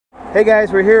Hey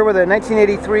guys, we're here with a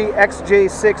 1983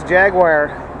 XJ6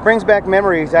 Jaguar. Brings back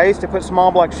memories. I used to put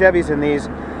small block Chevys in these.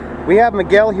 We have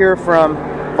Miguel here from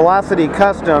Velocity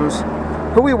Customs,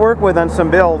 who we work with on some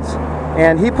builds,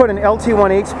 and he put an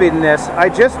LT1 8-speed in this. I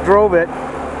just drove it,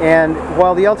 and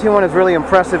while the LT1 is really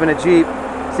impressive in a Jeep,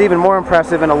 it's even more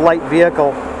impressive in a light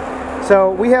vehicle.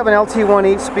 So we have an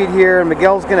LT1 8-speed here, and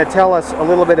Miguel's going to tell us a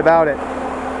little bit about it.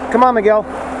 Come on, Miguel.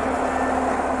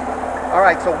 All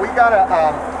right, so we got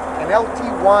an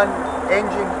LT1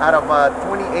 engine out of a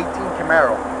 2018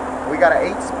 Camaro. We got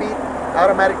an 8-speed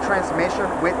automatic transmission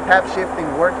with tap shifting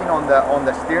working on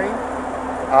the steering.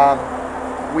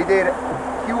 We did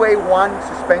QA1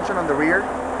 suspension on the rear,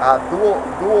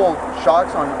 dual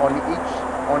shocks on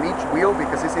each wheel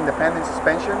because it's independent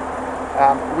suspension.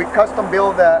 We custom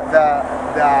built the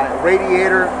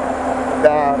radiator,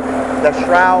 the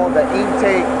shroud, the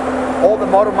intake. All the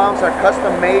motor mounts are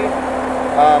custom made.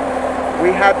 We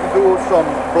had to do some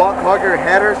block hugger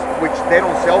headers, which they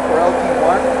don't sell for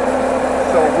LT1.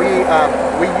 So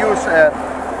we use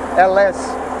LS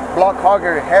block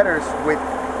hugger headers with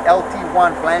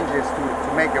LT1 flanges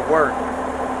to make it work.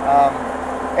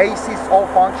 AC is all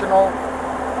functional.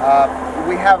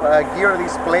 We have a gear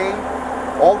display.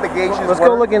 All the gauges Let's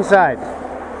go look inside.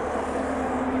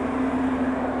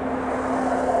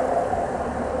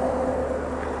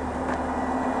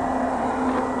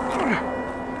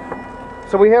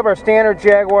 So we have our standard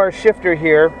Jaguar shifter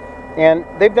here, and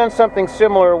they've done something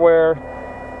similar where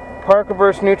park,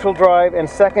 reverse, neutral drive, and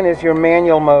second is your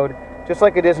manual mode, just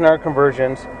like it is in our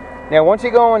conversions. Now once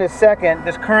you go into second,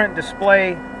 this current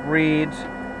display reads,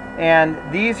 and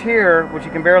these here, which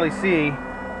you can barely see,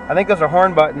 I think those are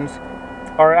horn buttons,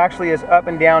 are actually his up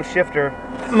and down shifter.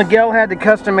 Miguel had to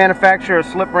custom manufacture a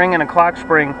slip ring and a clock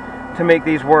spring to make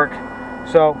these work.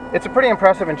 So it's a pretty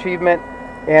impressive achievement.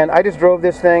 And I just drove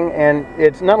this thing, and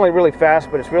it's not only really fast,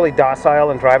 but it's really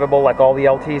docile and drivable like all the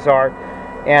LTs are.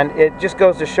 And it just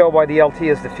goes to show why the LT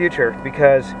is the future,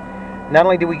 because not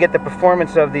only do we get the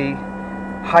performance of the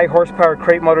high horsepower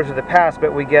crate motors of the past,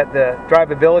 but we get the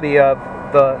drivability of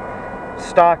the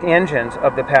stock engines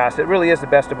of the past. It really is the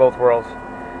best of both worlds.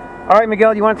 All right,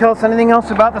 Miguel, you want to tell us anything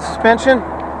else about the suspension?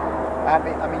 I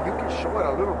mean, you can show it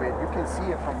a little bit. You can see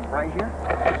it from right here.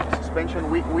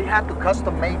 Suspension. We had to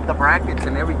custom make the brackets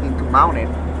and everything to mount it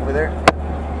over there.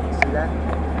 See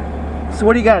that? So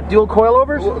what do you got? Dual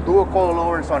coilovers? Dual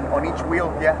coilovers on each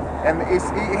wheel. Yeah, and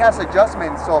it has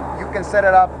adjustments, so you can set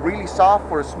it up really soft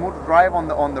for a smooth drive on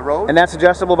the road. And that's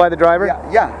adjustable by the driver?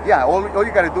 Yeah. All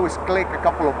you got to do is click a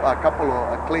couple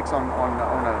of clicks on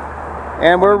a.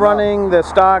 And we're running the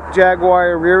stock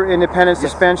Jaguar rear independent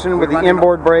suspension with the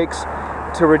inboard brakes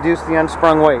to reduce the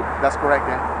unsprung weight. That's correct,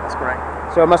 yeah. That's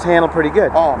correct. So it must handle pretty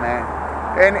good. Oh man,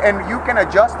 and you can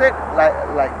adjust it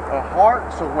like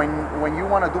hard. So when you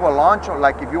want to do a launch, or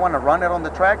like if you want to run it on the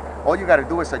track, all you got to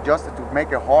do is adjust it to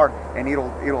make it hard, and it'll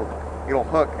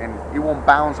hook and it won't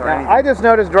bounce or anything. I just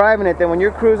noticed driving it that when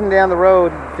you're cruising down the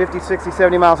road 50, 60,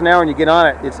 70 miles an hour and you get on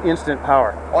it, it's instant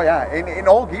power. Oh yeah, in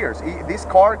all gears. This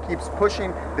car keeps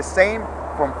pushing the same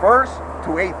from first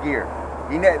to 8th gear.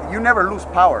 You never lose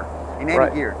power in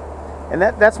any gear. And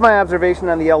that's my observation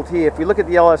on the LT. If you look at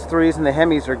the LS3s and the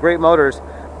Hemis, they're great motors,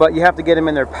 but you have to get them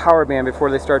in their power band before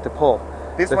they start to pull.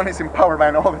 This one is in power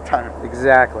band all the time.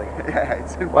 Exactly. Yeah,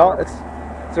 it's in power. Well,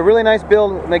 it's a really nice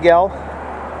build, Miguel.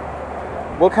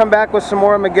 We'll come back with some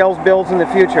more of Miguel's builds in the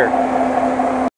future.